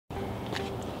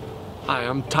Hi,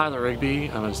 I'm Tyler Rigby.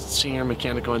 I'm a senior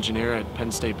mechanical engineer at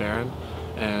Penn State Barron,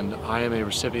 and I am a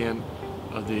recipient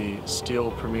of the Steel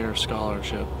Premier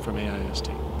Scholarship from AIST.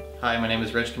 Hi, my name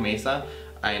is Rich Camisa.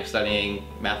 I am studying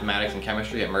mathematics and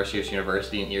chemistry at Mercyhurst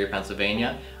University in Erie,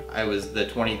 Pennsylvania. I was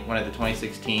one of the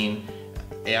 2016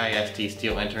 AIST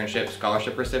Steel Internship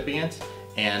Scholarship recipients,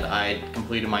 and I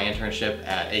completed my internship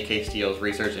at AK Steel's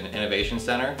Research and Innovation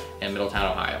Center in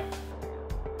Middletown, Ohio.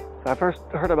 I first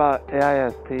heard about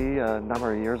AIST a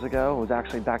number of years ago. It was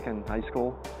actually back in high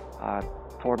school. I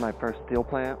toured my first steel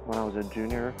plant when I was a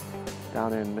junior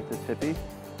down in Mississippi.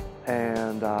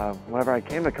 And whenever I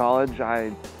came to college,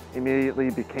 I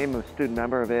immediately became a student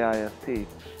member of AIST.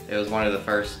 It was one of the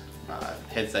first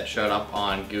hits that showed up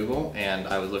on Google, and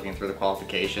I was looking through the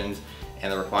qualifications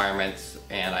and the requirements,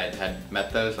 and I had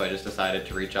met those, so I just decided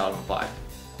to reach out and apply.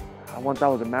 Once I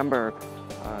was a member,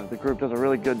 the group does a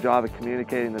really good job of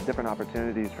communicating the different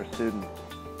opportunities for students.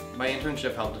 My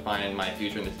internship helped define my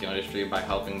future in the steel industry by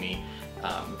helping me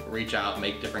reach out,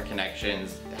 make different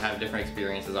connections, have different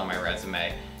experiences on my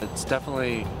resume. It's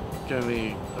definitely going to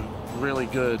be a really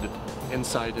good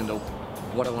insight into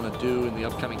what I want to do in the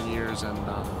upcoming years, and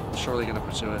I'm surely going to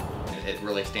pursue it. It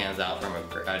really stands out from a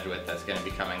graduate that's going to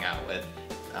be coming out with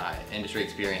industry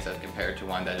experience as compared to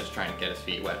one that is trying to get his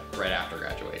feet wet right after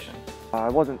graduation. I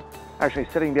wasn't actually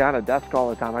sitting behind a desk all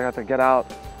the time. I got to get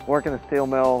out, work in a steel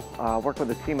mill, work with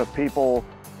a team of people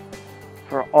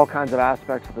for all kinds of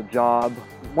aspects of the job.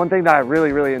 One thing that I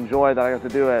really enjoyed that I got to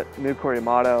do at Nucor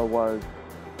Yamato was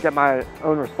get my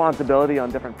own responsibility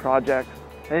on different projects.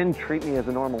 They didn't treat me as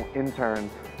a normal intern.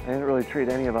 They didn't really treat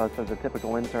any of us as a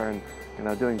typical intern,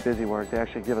 doing busy work. They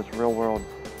actually give us real-world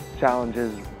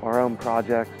challenges, our own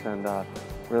projects, and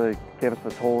really gave us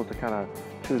the tools to kind of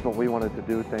choose what we wanted to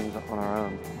do things on our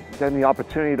own. Getting the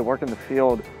opportunity to work in the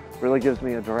field really gives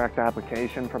me a direct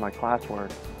application for my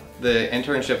classwork. The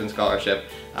internship and scholarship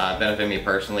benefited me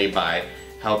personally by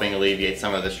helping alleviate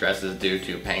some of the stresses due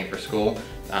to paying for school.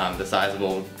 The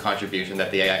sizable contribution that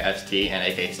the AIST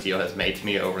and AK Steel has made to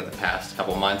me over the past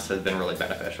couple months has been really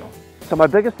beneficial. So my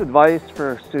biggest advice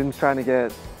for students trying to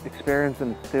get experience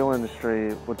in the steel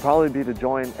industry would probably be to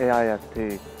join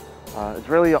AIST. It's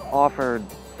really offered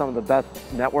some of the best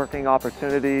networking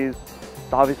opportunities.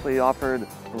 It's obviously offered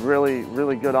a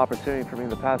really good opportunity for me in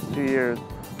the past 2 years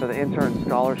for the intern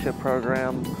scholarship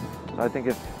program. So I think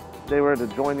if they were to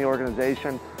join the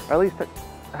organization, or at least to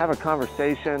have a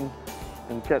conversation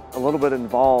and get a little bit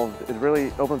involved, it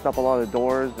really opens up a lot of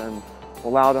doors and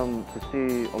will allow them to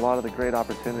see a lot of the great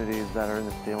opportunities that are in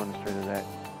the steel industry today.